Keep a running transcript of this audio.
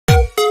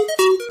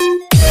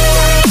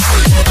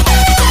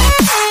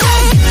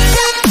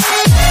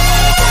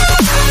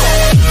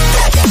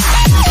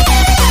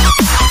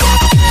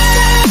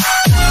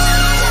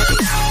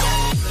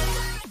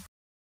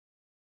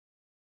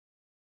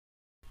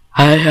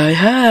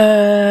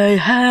Hi,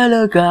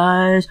 hello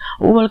guys,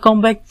 welcome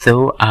back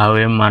to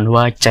our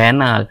Manhua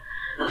channel.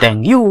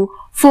 Thank you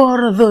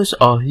for those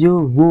of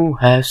you who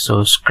have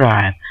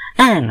subscribed,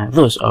 and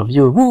those of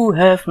you who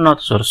have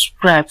not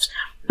subscribed,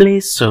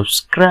 please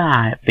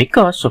subscribe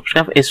because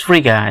subscribe is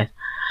free, guys.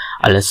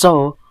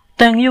 Also,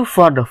 thank you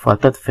for the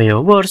voted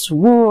viewers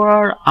who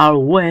are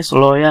always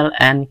loyal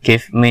and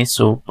give me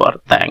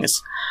super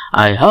thanks.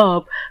 I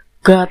hope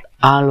God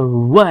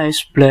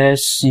always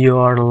bless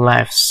your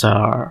life,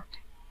 sir.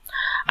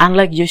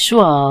 Unlike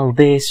usual,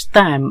 this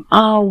time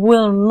I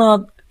will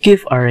not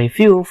give a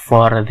review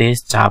for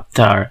this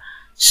chapter,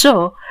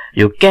 so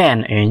you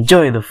can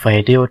enjoy the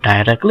video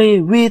directly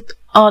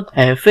without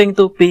having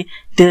to be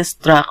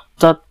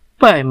distracted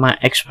by my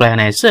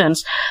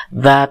explanations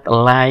that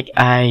like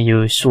I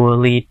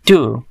usually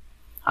do.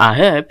 I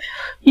hope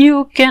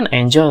you can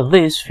enjoy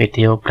these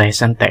video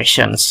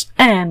presentations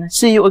and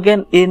see you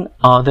again in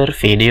other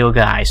video,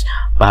 guys.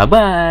 Bye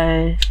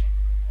bye.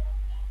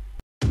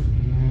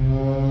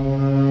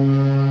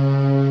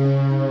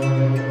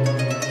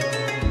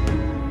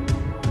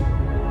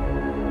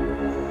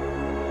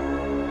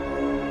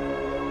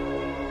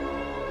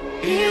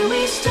 Here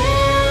we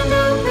stand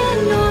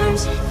open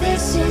arms,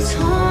 this is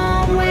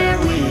home where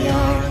we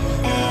are,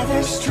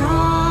 ever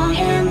strong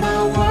in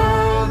the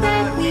world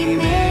that we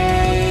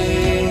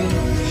made.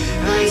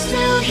 I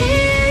still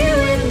hear you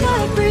in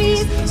the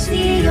breeze,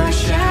 see your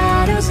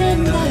shadows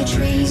in the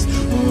trees,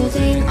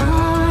 holding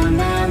on,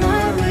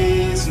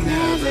 memories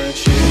never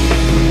change.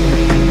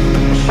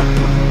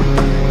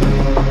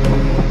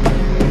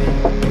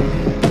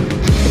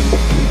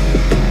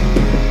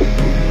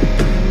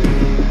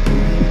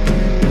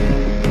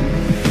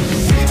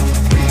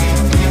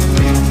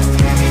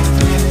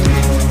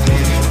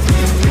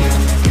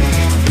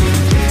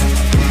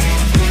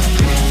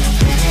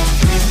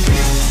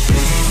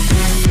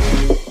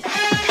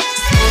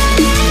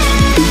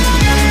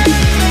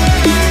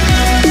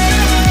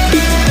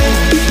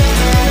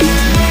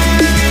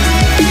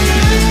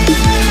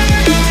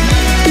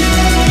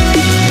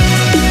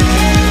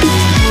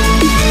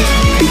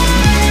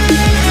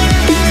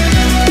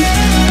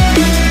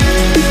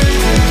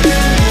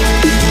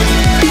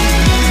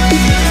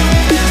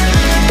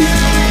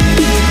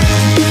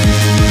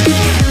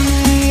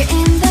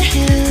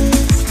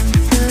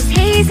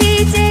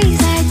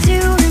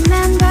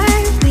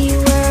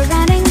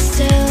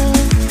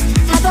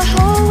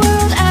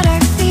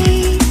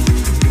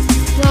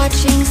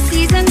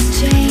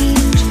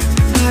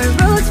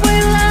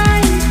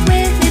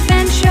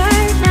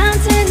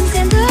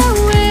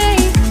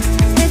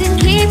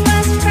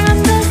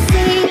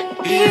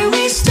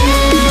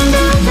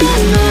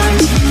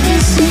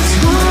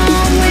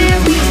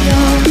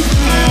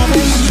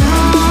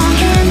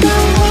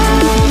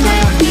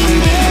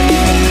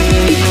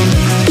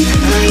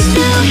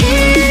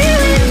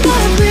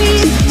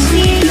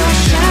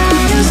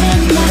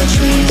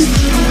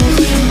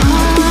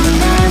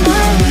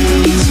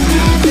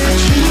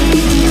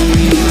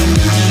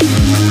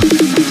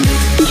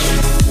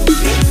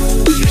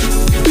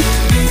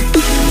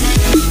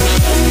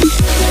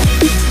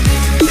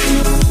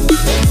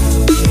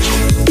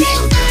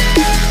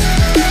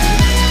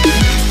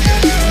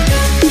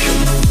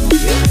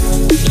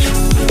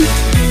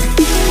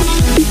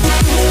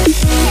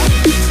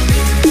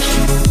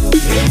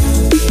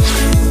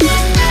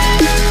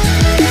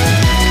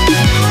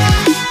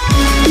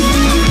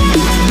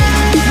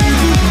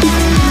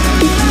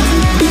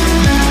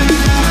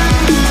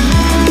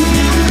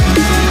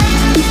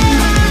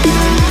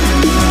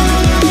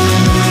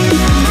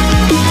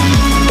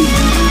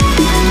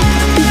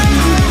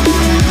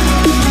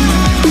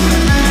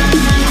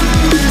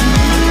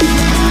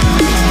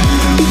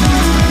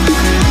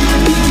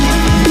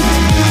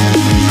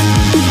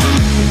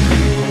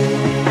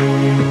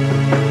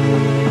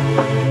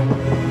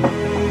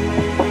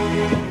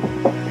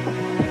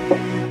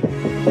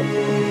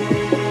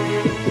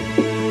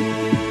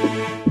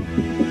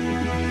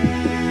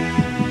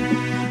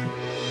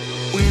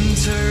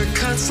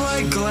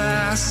 Like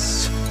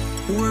glass,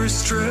 we're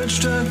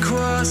stretched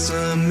across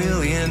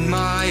 1,000,000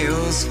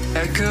 miles,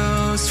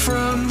 echoes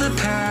from the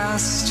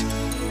past,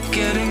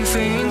 getting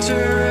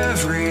fainter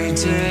every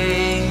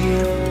day.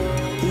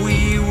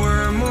 We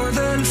were more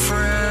than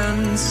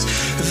friends,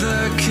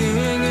 the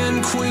king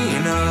and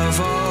queen of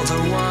all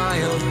the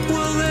wild.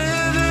 We'll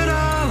live it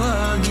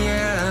all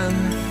again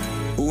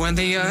when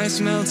the ice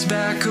melts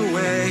back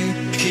away.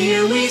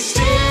 Here we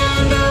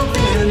stand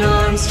open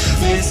arms,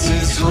 this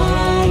is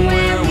home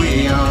where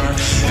we are,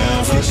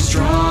 ever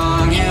strong.